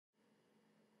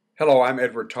Hello, I'm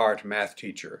Edward Tarte, math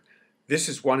teacher. This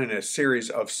is one in a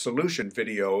series of solution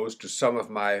videos to some of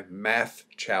my math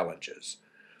challenges.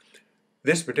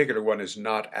 This particular one is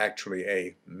not actually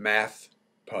a math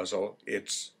puzzle,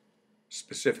 it's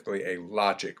specifically a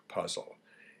logic puzzle.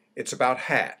 It's about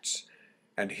hats,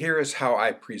 and here is how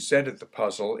I presented the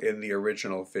puzzle in the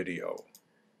original video.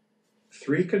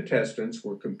 3 contestants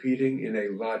were competing in a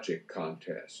logic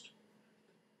contest.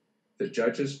 The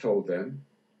judges told them,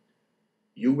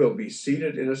 "You will be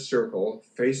seated in a circle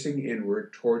facing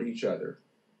inward toward each other.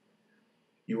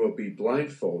 You will be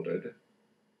blindfolded,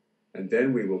 and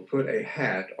then we will put a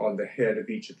hat on the head of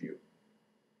each of you.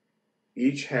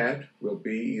 Each hat will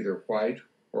be either white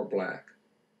or black.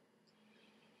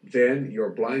 Then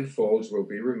your blindfolds will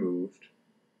be removed,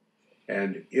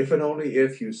 and if and only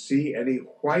if you see any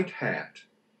white hat,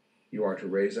 you are to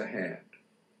raise a hand.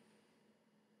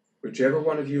 Whichever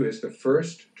one of you is the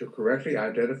first to correctly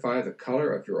identify the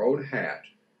color of your own hat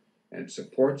and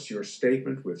supports your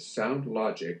statement with sound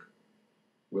logic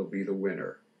will be the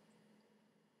winner."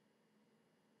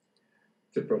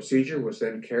 The procedure was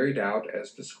then carried out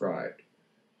as described.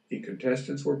 The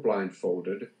contestants were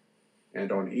blindfolded,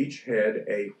 and on each head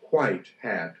a white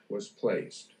hat was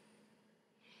placed.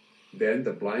 Then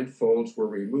the blindfolds were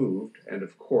removed, and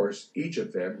of course each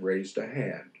of them raised a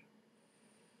hand.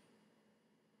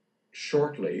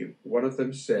 Shortly, one of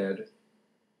them said,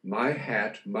 "My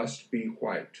hat must be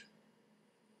white."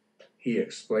 He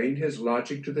explained his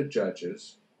logic to the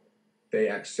judges. They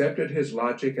accepted his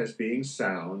logic as being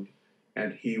sound,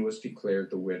 and he was declared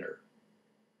the winner.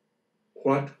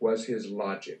 What was his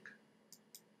logic?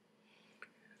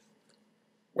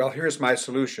 Well, here's my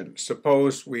solution.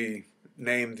 Suppose we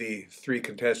name the 3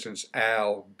 contestants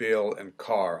Al, Bill, and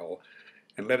Carl,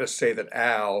 and let us say that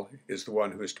Al is the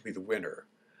one who is to be the winner.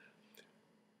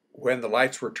 When the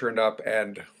lights were turned up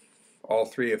and all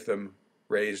 3 of them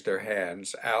raised their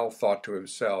hands, Al thought to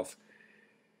himself,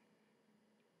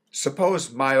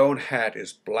 "Suppose my own hat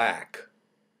is black.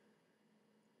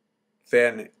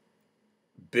 Then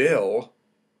Bill,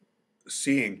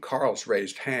 seeing Carl's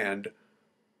raised hand,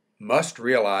 must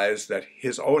realize that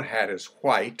his own hat is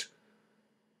white,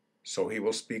 so he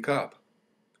will speak up.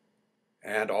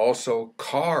 And also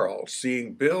Carl,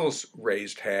 seeing Bill's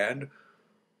raised hand,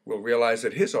 will realize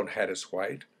that his own hat is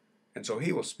white, and so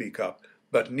he will speak up.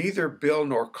 But neither Bill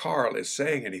nor Carl is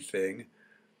saying anything.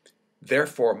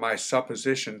 Therefore, my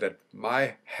supposition that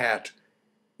my hat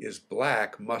is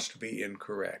black must be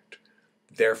incorrect.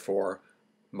 Therefore,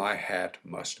 my hat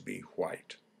must be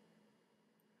white."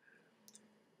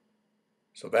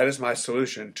 So that is my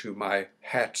solution to my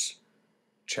hats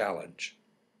challenge.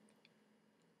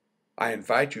 I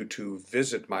invite you to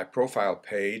visit my profile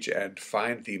page and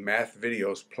find the Math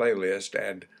Videos playlist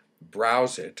and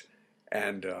browse it,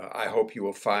 and I hope you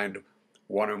will find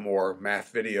one or more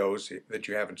math videos that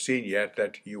you haven't seen yet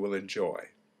that you will enjoy.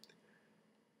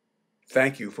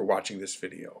 Thank you for watching this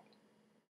video.